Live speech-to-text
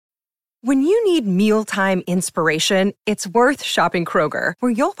When you need mealtime inspiration, it's worth shopping Kroger,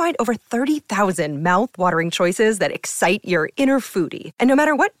 where you'll find over 30,000 mouth-watering choices that excite your inner foodie. And no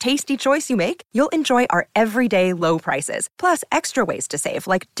matter what tasty choice you make, you'll enjoy our everyday low prices, plus extra ways to save,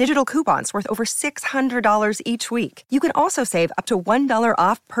 like digital coupons worth over $600 each week. You can also save up to $1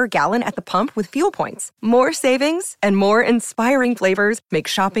 off per gallon at the pump with fuel points. More savings and more inspiring flavors make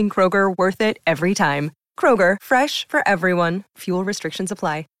shopping Kroger worth it every time. Kroger, fresh for everyone. Fuel restrictions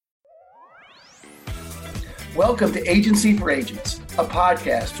apply. Welcome to Agency for Agents, a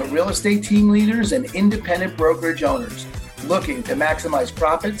podcast for real estate team leaders and independent brokerage owners looking to maximize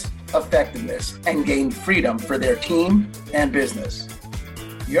profits, effectiveness, and gain freedom for their team and business.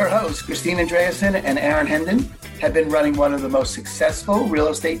 Your hosts, Christine Andreasen and Aaron Hendon, have been running one of the most successful real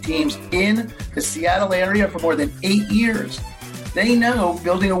estate teams in the Seattle area for more than 8 years. They know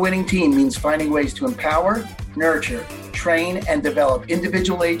building a winning team means finding ways to empower, nurture, train, and develop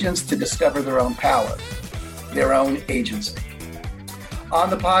individual agents to discover their own power, their own agency. On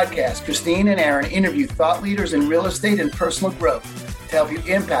the podcast, Christine and Aaron interview thought leaders in real estate and personal growth to help you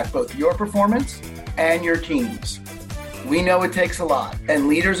impact both your performance and your teams. We know it takes a lot, and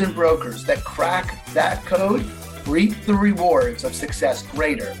leaders and brokers that crack that code reap the rewards of success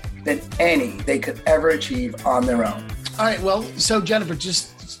greater than any they could ever achieve on their own. All right, well, so Jennifer,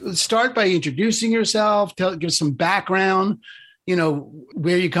 just start by introducing yourself, give some background,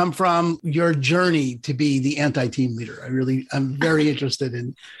 where you come from, your journey to be the anti-team leader. I'm very interested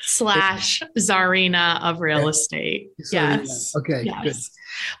in /Czarina of real estate. Yes. Okay, yes. Good.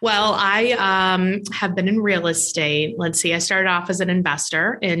 Well, I have been in real estate. Let's see. I started off as an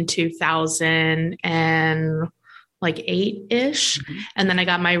investor in 2008-ish. And then I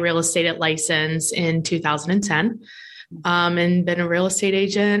got my real estate license in 2010. And been a real estate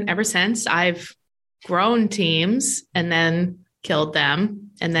agent ever since. I've grown teams and then killed them,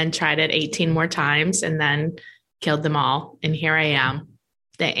 and then tried it 18 more times and then killed them all. And here I am,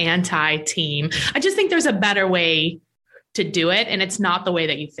 the anti-team. I just think there's a better way to do it, and it's not the way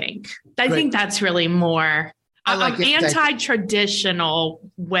that you think. I think that's really more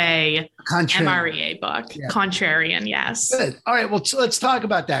anti-traditional way. MREA book. Yeah. Contrarian, yes. Good. All right. Well, so let's talk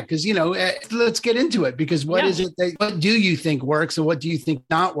about that because, let's get into it because what do you think works and what do you think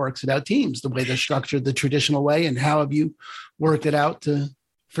not works about teams, the way they're structured the traditional way, and how have you worked it out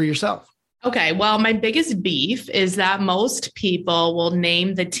for yourself? Okay. Well, my biggest beef is that most people will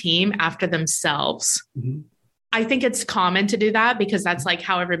name the team after themselves. Mm-hmm. I think it's common to do that because that's like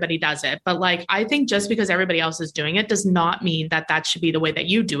how everybody does it. But I think just because everybody else is doing it does not mean that that should be the way that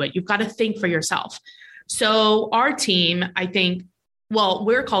you do it. You've got to think for yourself. So our team, I think,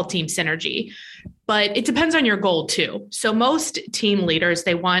 we're called Team Synergy, but it depends on your goal too. So most team leaders,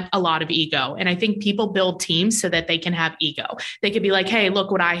 they want a lot of ego. And I think people build teams so that they can have ego. They could be like, hey,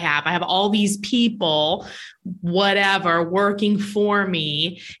 look what I have. I have all these people, whatever, working for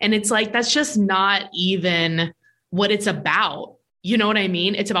me. And it's like, that's just not even what it's about. You know what I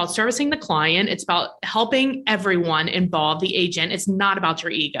mean? It's about servicing the client. It's about helping everyone involved, the agent. It's not about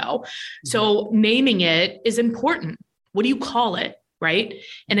your ego. Mm-hmm. So naming it is important. What do you call it? Right?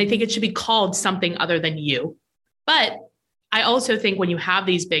 And I think it should be called something other than you. But I also think when you have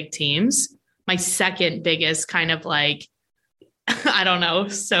these big teams, my second biggest kind of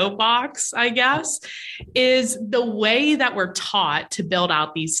soapbox, I guess, is the way that we're taught to build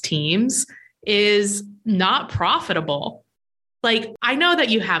out these teams is not profitable. I know that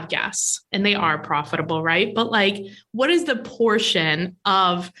you have guests and they are profitable, right? But what is the portion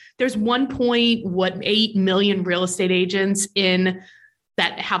of, there's 1.8 million real estate agents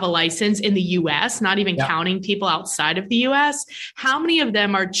that have a license in the US, not even counting people outside of the US. How many of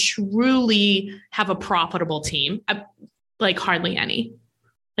them are truly have a profitable team? Hardly any.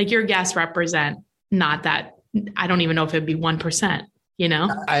 Your guests represent not that. I don't even know if it'd be 1%.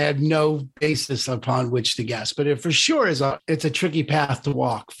 I have no basis upon which to guess, but it for sure it's a tricky path to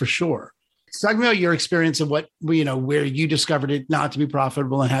walk for sure. Talk about your experience of what, where you discovered it not to be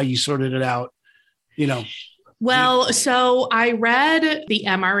profitable and how you sorted it out, Well, so I read the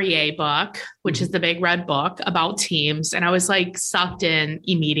MREA book, which is the big red book about teams. And I was sucked in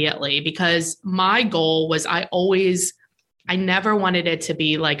immediately because my goal was I never wanted it to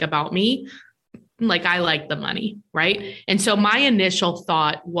be about me. I like the money, right? And so my initial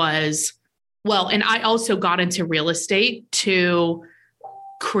thought was, and I also got into real estate to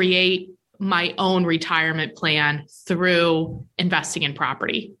create my own retirement plan through investing in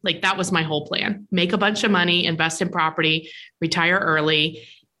property. That was my whole plan. Make a bunch of money, invest in property, retire early.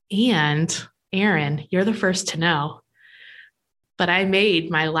 And Aaron, you're the first to know, but I made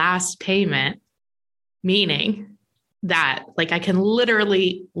my last payment, meaning that. Like I can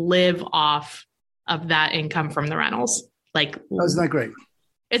literally live off of that income from the rentals. Like, isn't that great?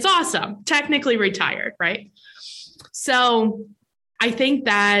 It's awesome. Technically retired, right? So I think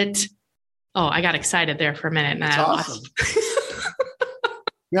that, I got excited there for a minute. And that's awesome.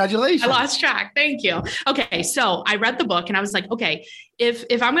 Congratulations. I lost track. Thank you. Okay. So I read the book and I was like, okay,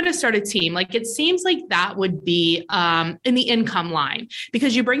 if I'm going to start a team, like it seems like that would be in the income line,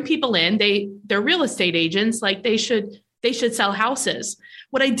 because you bring people in, they're real estate agents, like they should sell houses.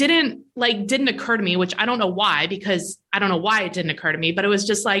 What didn't occur to me, which I don't know why, because I don't know why it didn't occur to me, but it was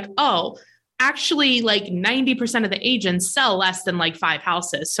just like, actually like 90% of the agents sell less than like 5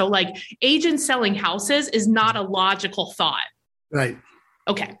 houses. So like agents selling houses is not a logical thought. Right.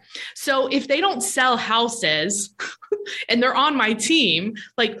 Okay. So if they don't sell houses and they're on my team,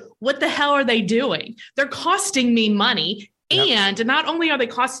 like what the hell are they doing? They're costing me money. Yep. And not only are they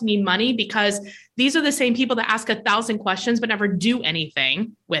costing me money, because these are the same people that ask 1,000 questions but never do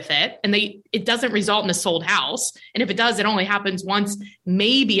anything with it. And it doesn't result in a sold house. And if it does, it only happens once,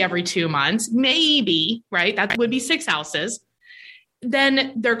 maybe every 2 months, maybe, right? That would be 6 houses.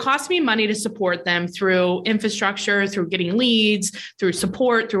 Then they're costing me money to support them through infrastructure, through getting leads, through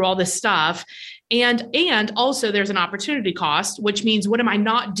support, through all this stuff. And also there's an opportunity cost, which means what am I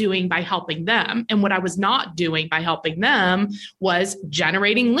not doing by helping them? And what I was not doing by helping them was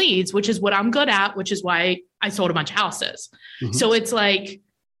generating leads, which is what I'm good at, which is why I sold a bunch of houses. Mm-hmm. So it's like,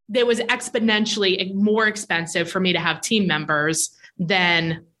 there was exponentially more expensive for me to have team members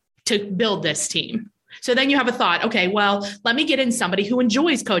than to build this team. So then you have a thought, okay, well, let me get in somebody who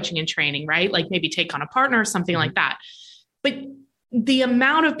enjoys coaching and training, right? Like maybe take on a partner or something like that. But the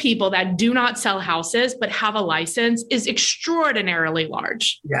amount of people that do not sell houses but have a license is extraordinarily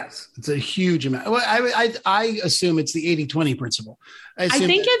large. Yes, it's a huge amount. Well, I assume it's the 80-20 principle. I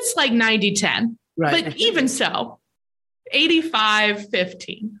think it's like 90-10, right? But even so,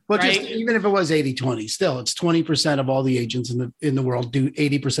 85-15. Well, right? just even if it was 80-20, still it's 20% of all the agents in the world do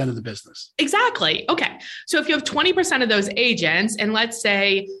 80% of the business. Exactly. Okay. So if you have 20% of those agents, and let's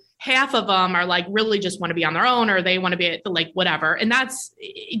say half of them are like really just want to be on their own, or they want to be like whatever, and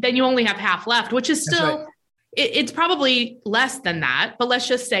then you only have half left, which is still right. It's probably less than that, but let's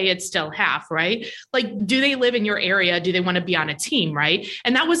just say it's still half, right? Like, do they live in your area? Do they want to be on a team, right?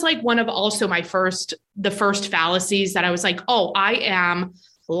 And that was like one of also the first fallacies that I was like, I am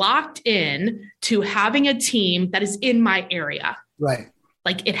locked in to having a team that is in my area. Right.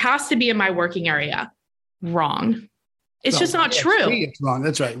 Like it has to be in my working area. Wrong. It's just not true. It's wrong.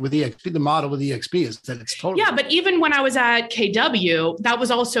 That's right. With EXP, the model with EXP is that it's totally wrong. But even when I was at KW, that was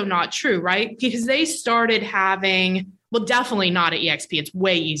also not true, right? Because they started having, well, definitely not at EXP. It's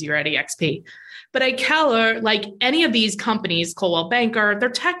way easier at EXP. But at Keller, like any of these companies, Coldwell Banker, they're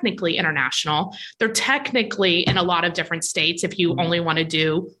technically international. They're technically in a lot of different states if you only want to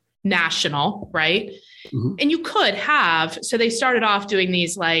do national, right? Mm-hmm. And you could have, so they started off doing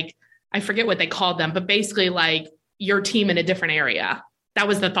these like, I forget what they called them, but basically like, your team in a different area. That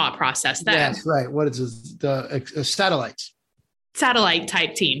was the thought process then. Yes, right. What is this? The satellites. Satellite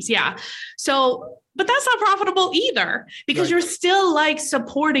type teams. Yeah. So, but that's not profitable either, because you're still like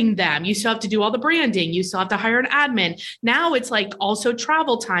supporting them. You still have to do all the branding. You still have to hire an admin. Now it's like also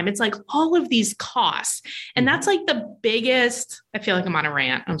travel time. It's like all of these costs. And that's like the biggest, I feel like I'm on a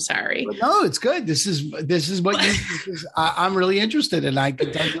rant. I'm sorry. No, it's good. This is what I'm really interested in. I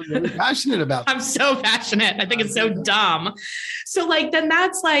can tell you're really passionate about. I'm so passionate. I think it's so dumb. So like, then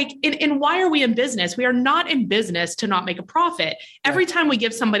that's like, and why are we in business? We are not in business to not make a profit. Every time we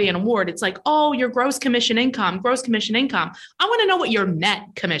give somebody an award, it's like, oh, your gross commission income. I want to know what your net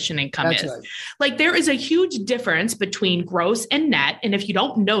commission income is. Right. Like there is a huge difference between gross and net. And if you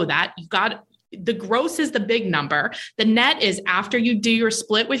don't know that, the gross is the big number. The net is after you do your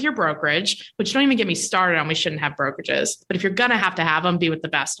split with your brokerage, which don't even get me started on, we shouldn't have brokerages, but if you're going to have them, be with the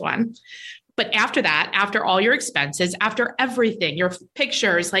best one. But after that, after all your expenses, after everything, your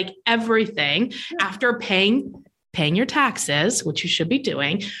pictures, like everything, after paying your taxes, which you should be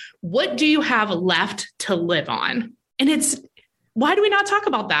doing, what do you have left to live on? And why do we not talk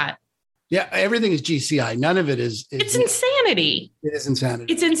about that? Yeah, everything is GCI. None of it is. It's insanity. It is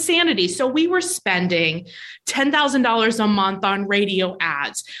insanity. It's insanity. So we were spending $10,000 a month on radio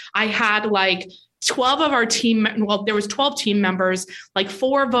ads. I had like 12 of our team. Well, there was 12 team members. Like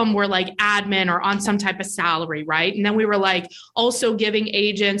 4 of them were like admin or on some type of salary, right? And then we were like also giving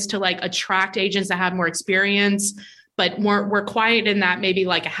agents to like attract agents that had more experience, but we're quiet in that maybe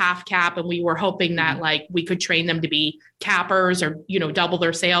like a half cap. And we were hoping that like we could train them to be cappers or, double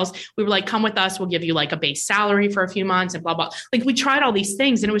their sales. We were like, come with us. We'll give you like a base salary for a few months and blah, blah. Like we tried all these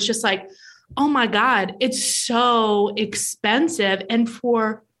things and it was just like, oh my God, it's so expensive. And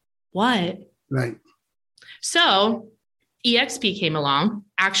for what? Right. So EXP came along.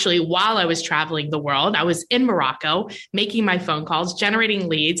 Actually, while I was traveling the world, I was in Morocco making my phone calls, generating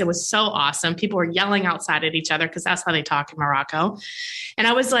leads. It was so awesome. People were yelling outside at each other because that's how they talk in Morocco. And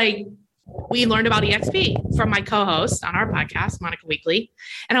I was like, we learned about EXP from my co-host on our podcast, Monica Weekly.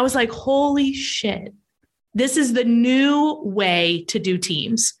 And I was like, holy shit, this is the new way to do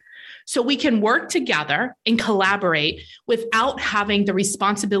teams. So we can work together and collaborate without having the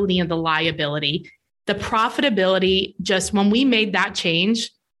responsibility and the liability. The profitability, just when we made that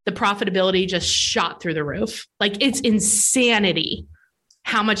change, the profitability just shot through the roof. Like, it's insanity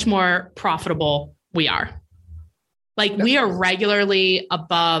how much more profitable we are. Like, we are regularly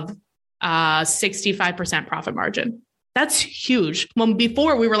above 65% profit margin. That's huge. When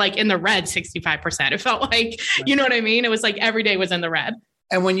before we were like in the red 65%, it felt like, you know what I mean? It was like every day was in the red.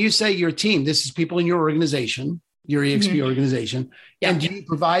 And when you say your team, this is people in your organization, your EXP organization. Yeah. And do you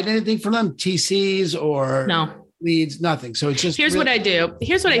provide anything for them? TCs or no leads? Nothing. So it's just, here's what I do.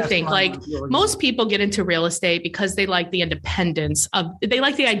 Here's what I think. Like, most people get into real estate because they like the independence of, they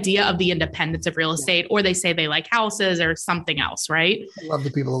like the idea of the independence of real estate, or they say they like houses or something else. Right. I love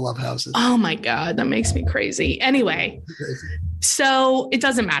the people who love houses. Oh my God. That makes me crazy. Anyway, so it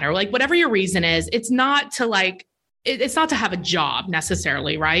doesn't matter. Like, whatever your reason is, it's not to like, it's not to have a job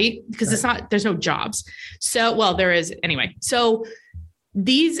necessarily, right? Because it's not, there's no jobs. So, well, there is anyway. So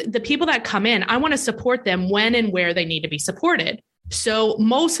the people that come in, I want to support them when and where they need to be supported. So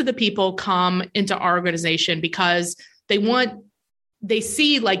most of the people come into our organization because they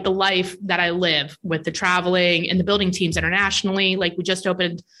see like the life that I live with the traveling and the building teams internationally. Like, we just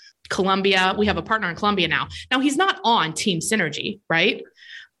opened Colombia. We have a partner in Colombia now. Now, he's not on Team Synergy, right?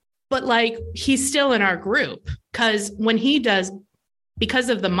 But like, he's still in our group because because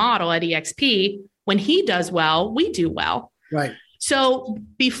of the model at EXP, when he does well, we do well. Right. So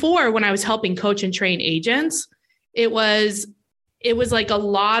before, when I was helping coach and train agents, it was like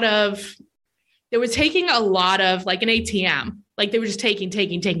they were taking a lot of like an ATM, like they were just taking.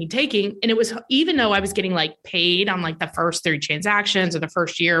 And it was, even though I was getting like paid on like the first 3 transactions or the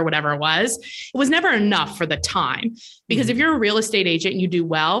first year or whatever it was never enough for the time. Because if you're a real estate agent and you do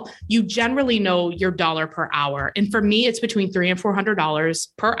well, you generally know your dollar per hour. And for me, it's between $300 and $400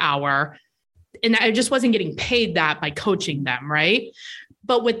 per hour. And I just wasn't getting paid that by coaching them. Right.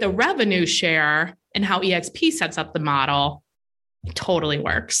 But with the revenue share and how EXP sets up the model, it totally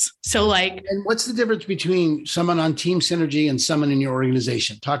works. So like, and what's the difference between someone on Team Synergy and someone in your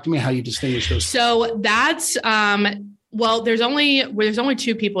organization? Talk to me how you distinguish those. So that's, well, there's only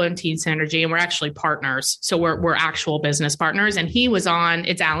 2 people in Team Synergy, and we're actually partners. So we're actual business partners. And it's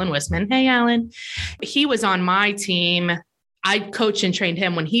Alan Wisman. Hey, Alan. He was on my team. I coached and trained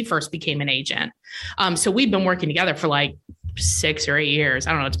him when he first became an agent. So we've been working together for like 6 or 8 years.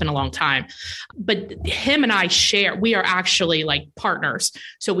 I don't know. It's been a long time, but him and I we are actually like partners.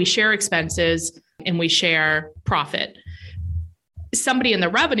 So we share expenses and we share profit. Somebody in the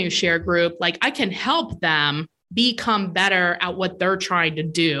revenue share group, like, I can help them become better at what they're trying to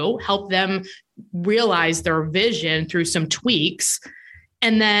do, help them realize their vision through some tweaks.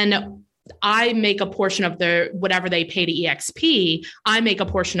 And then I make a portion of whatever they pay to EXP. I make a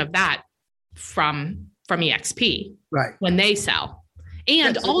portion of that from EXP, right, when they sell.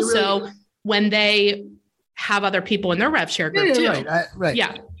 And also when they have other people in their rev share group too. Right.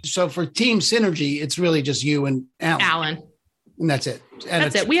 Yeah. So for Team Synergy, it's really just you and Alan. And that's it.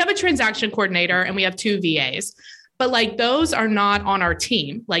 That's it. We have a transaction coordinator and we have 2 VAs, but like, those are not on our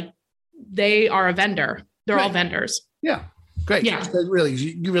team. Like, they are a vendor. They're all vendors. Yeah. Great. Yeah. So really,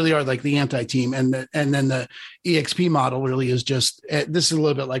 you really are like the anti-team, and then the EXP model really is just, this is a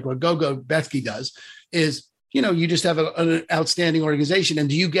little bit like what GoGo Bethke does is, you just have an outstanding organization. And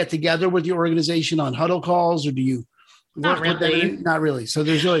do you get together with your organization on huddle calls, or do you? Not really. Not really. So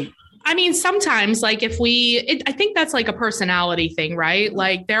there's really, I mean, sometimes like I think that's like a personality thing, right?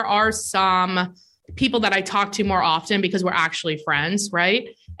 Like, there are some people that I talk to more often because we're actually friends, right?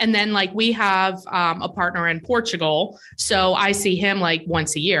 And then like, we have a partner in Portugal. So I see him like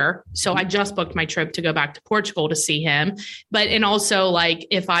once a year. So I just booked my trip to go back to Portugal to see him. And also like,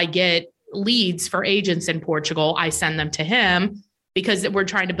 if I get leads for agents in Portugal, I send them to him because we're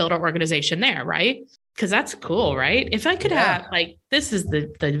trying to build our organization there, right? Because that's cool, right? If I could have like, this is the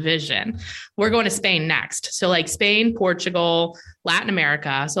vision. We're going to Spain next. So like Spain, Portugal, Latin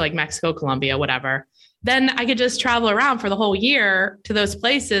America. So like Mexico, Colombia, whatever. Then I could just travel around for the whole year to those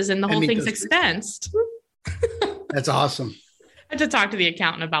places and the whole thing's expensed. That's awesome. I had to talk to the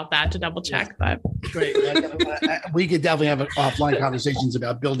accountant about that to double check, but great. We could definitely have offline conversations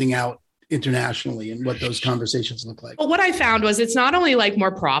about building out internationally and what those conversations look like? But what I found was it's not only like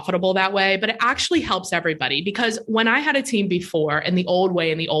more profitable that way, but it actually helps everybody. Because when I had a team before in the old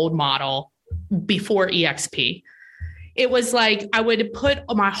way, in the old model, before EXP, it was like I would put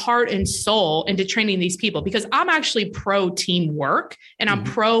my heart and soul into training these people because I'm actually pro teamwork and I'm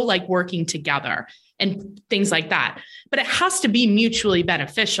pro like working together and things like that. But it has to be mutually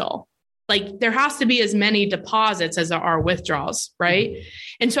beneficial. Like there has to be as many deposits as there are withdrawals, right?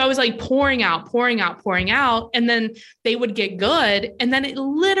 And so I was like pouring out. And then they would get good. And then it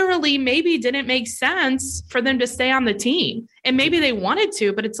literally maybe didn't make sense for them to stay on the team. And maybe they wanted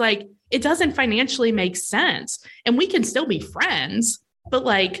to, but it's like, it doesn't financially make sense. And we can still be friends, but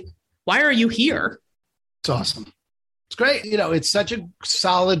like, why are you here? It's awesome. It's great. It's such a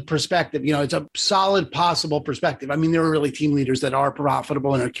solid perspective. It's a solid possible perspective. I mean, there are really team leaders that are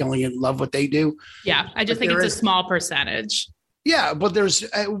profitable and are killing it and love what they do. Yeah. I just think it's a small percentage. Yeah. But there's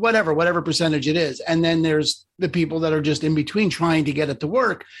whatever percentage it is. And then there's the people that are just in between trying to get it to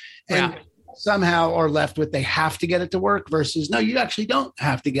work. And somehow are left with they have to get it to work versus no, you actually don't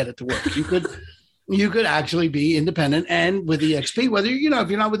have to get it to work. You could actually be independent and with EXP, whether if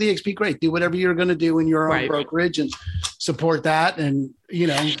you're not with EXP, great, do whatever you're going to do in your own brokerage and support that. And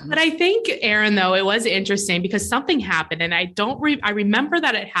but I think, Aaron, though, it was interesting because something happened and I remember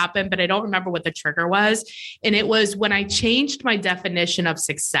that it happened, but I don't remember what the trigger was. And it was when I changed my definition of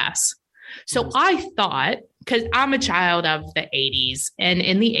success. So I thought, because I'm a child of the 80s, and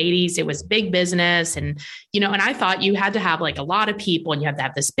in the 80s, it was big business. And, and I thought you had to have like a lot of people and you have to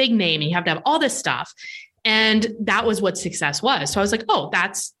have this big name and you have to have all this stuff. And that was what success was. So I was like, oh,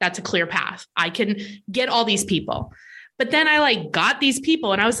 that's a clear path. I can get all these people. But then I like got these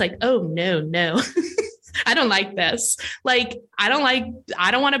people and I was like, oh, no. I don't like this. Like, I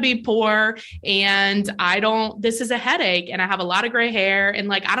don't want to be poor and this is a headache and I have a lot of gray hair and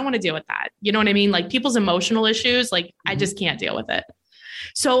like, I don't want to deal with that. You know what I mean? Like people's emotional issues, like I just can't deal with it.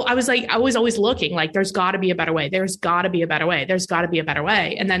 So I was like, I was always looking like, there's gotta be a better way. There's gotta be a better way. There's gotta be a better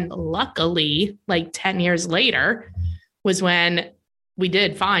way. And then luckily, like 10 years later was when we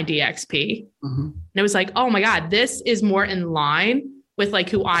did find EXP. And it was like, oh my God, this is more in line with like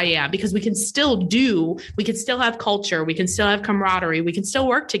who I am, because we can still have culture. We can still have camaraderie. We can still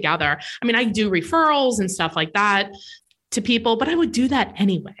work together. I mean, I do referrals and stuff like that to people, but I would do that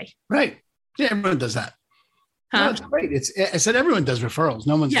anyway. Right. Yeah. Everyone does that. No, it's great. I said, everyone does referrals.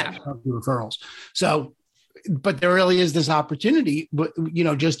 No one's do referrals. So, but there really is this opportunity,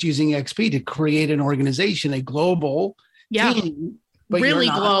 just using EXP to create an organization, a global team. But really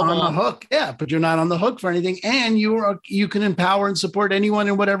you're not global on the hook. Yeah. But you're not on the hook for anything. And you can empower and support anyone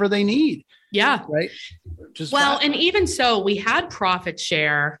in whatever they need. Yeah. Right. And even so we had profit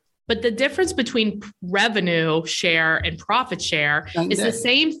share, but the difference between revenue share and profit share is the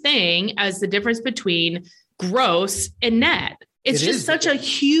same thing as the difference between gross and net. It's just such a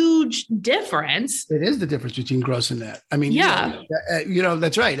huge difference. It is the difference between gross and net. I mean,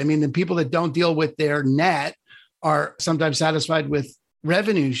 that's right. I mean, the people that don't deal with their net are sometimes satisfied with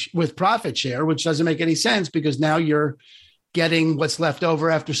revenue, with profit share, which doesn't make any sense because now you're getting what's left over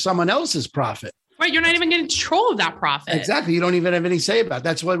after someone else's profit. Right. You're not even getting control of that profit. Exactly. You don't even have any say about it.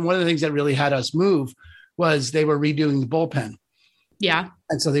 That's one of the things that really had us move was they were redoing the bullpen. Yeah.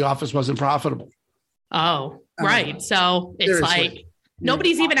 And so the office wasn't profitable. Oh, right. So it's seriously. Like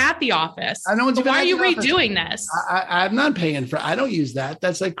nobody's even at the office. I know. Why are you redoing this? I'm not paying for. I don't use that.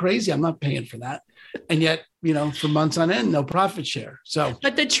 That's like crazy. I'm not paying for that. And yet, for months on end, no profit share. So,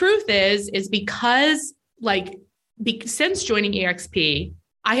 but the truth is because since joining EXP,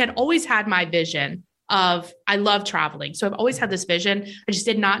 I had always had my vision of, I love traveling. So I've always had this vision. I just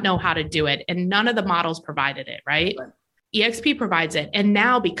did not know how to do it. And none of the models provided it, right? EXP provides it. And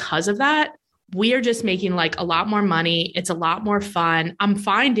now because of that, we are just making like a lot more money. It's a lot more fun. I'm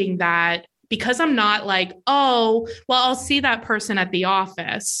finding that because I'm not like, oh, well, I'll see that person at the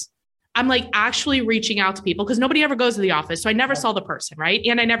office. I'm like actually reaching out to people because nobody ever goes to the office. So I never saw the person, right?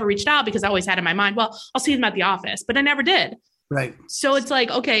 And I never reached out because I always had in my mind, well, I'll see them at the office, but I never did. Right. So it's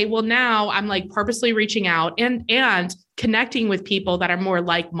like, okay, well now I'm like purposely reaching out and connecting with people that are more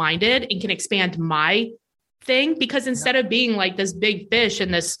like-minded and can expand my thing. Because instead of being like this big fish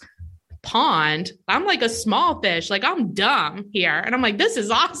in this pond, I'm like a small fish. Like I'm dumb here. And I'm like, this is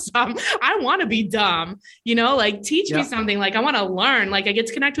awesome. I want to be dumb, like teach me something. Like I want to learn, like I get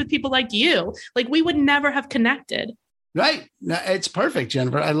to connect with people like you. Like we would never have connected. Right. No, it's perfect,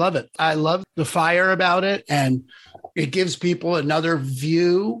 Jennifer. I love it. I love the fire about it. And it gives people another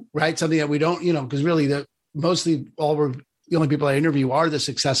view, right? Something that we don't, because really mostly all we're the only people I interview are the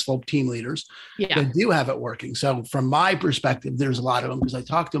successful team leaders that do have it working. So from my perspective, there's a lot of them because I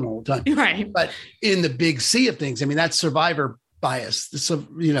talk to them all the time. Right. But in the big sea of things, I mean, that's survivor bias. So,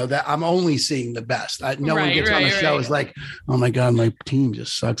 that I'm only seeing the best. No one gets on the show is like, oh my God, my team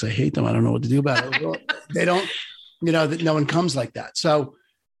just sucks. I hate them. I don't know what to do about it. They don't, that no one comes like that. So,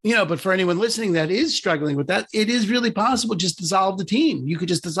 but for anyone listening that is struggling with that, it is really possible. Just dissolve the team. You could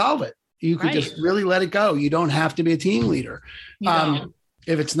just dissolve it. You could just really let it go. You don't have to be a team leader.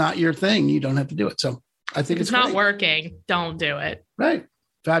 If it's not your thing, you don't have to do it. So I think it's not working. Don't do it. Right.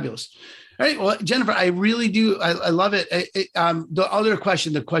 Fabulous. All right. Well, Jennifer, I really do. I love it. The other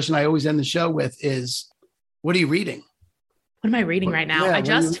question, the question I always end the show with is, what are you reading? What am I reading right now? I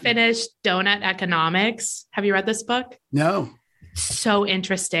just finished Donut Economics. Have you read this book? No. So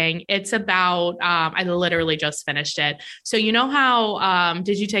interesting. It's about, I literally just finished it. So you know how,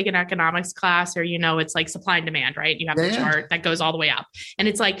 did you take an economics class or, it's like supply and demand, right? You have the chart that goes all the way up and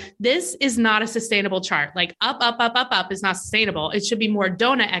it's like, this is not a sustainable chart. Like up is not sustainable. It should be more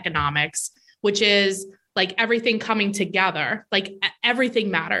donut economics, which is like everything coming together, like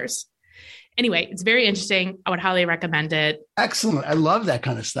everything matters. Anyway, it's very interesting. I would highly recommend it. Excellent. I love that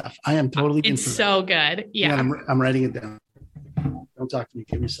kind of stuff. I am totally. It's so good. Yeah. I'm writing it down. Don't talk to me.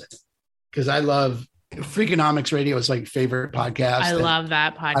 Give me a second. Because I love Freakonomics Radio. It's like favorite podcast. I love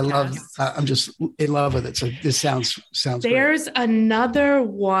that podcast. I'm just in love with it. So this sounds There's great. Another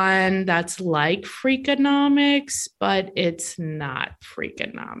one that's like Freakonomics, but it's not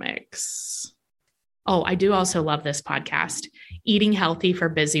Freakonomics. Oh, I do also love this podcast, Eating Healthy for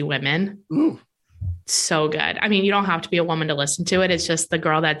Busy Women. Ooh. So good. I mean, you don't have to be a woman to listen to it. It's just the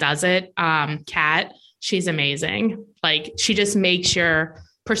girl that does it. Kat. She's amazing. Like she just makes your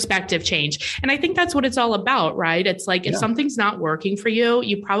perspective change. And I think that's what it's all about, right? It's like, if something's not working for you,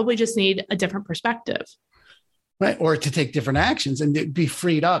 you probably just need a different perspective. Right. Or to take different actions and be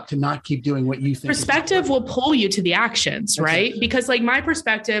freed up to not keep doing what you think. Perspective will pull you to the actions, right? Because like my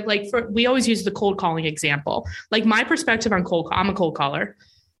perspective, we always use the cold calling example. Like my perspective on I'm a cold caller.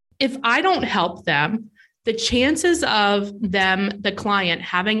 If I don't help them, the chances of the client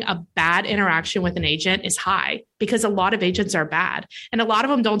having a bad interaction with an agent is high because a lot of agents are bad and a lot of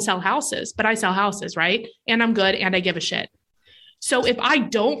them don't sell houses, but I sell houses, right? And I'm good and I give a shit. So if I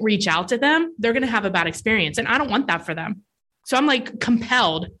don't reach out to them, they're going to have a bad experience and I don't want that for them. So I'm like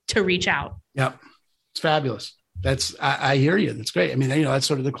compelled to reach out. Yep. It's fabulous. I hear you. That's great. I mean, that's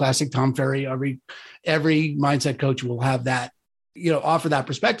sort of the classic Tom Ferry. Every mindset coach will have that, offer that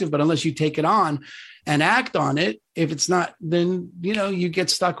perspective, but unless you take it on and act on it, if it's not, then, you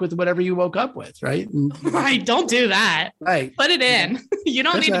get stuck with whatever you woke up with. Right. Right. Don't do that. Right. Put it in. You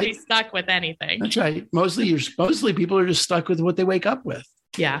don't need to be stuck with anything. That's right. Mostly people are just stuck with what they wake up with.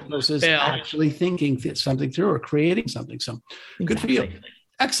 Yeah. Versus actually thinking something through or creating something. So good for you.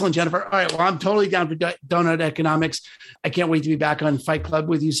 Excellent, Jennifer. All right. Well, I'm totally down for Donut Economics. I can't wait to be back on Fight Club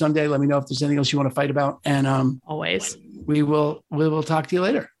with you someday. Let me know if there's anything else you want to fight about. And always. We will talk to you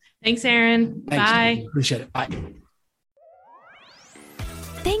later. Thanks, Aaron. Thanks, bye. Man. Appreciate it. Bye.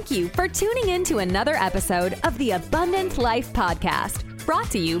 Thank you for tuning in to another episode of the Abundant Life Podcast,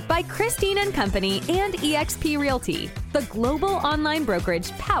 brought to you by Christine & Company and eXp Realty, the global online brokerage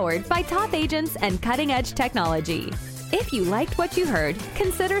powered by top agents and cutting-edge technology. If you liked what you heard,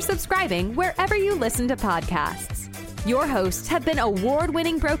 consider subscribing wherever you listen to podcasts. Your hosts have been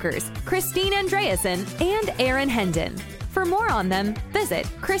award-winning brokers Christine Andreasen and Aaron Hendon. For more on them, visit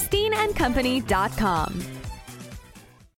ChristineandCompany.com.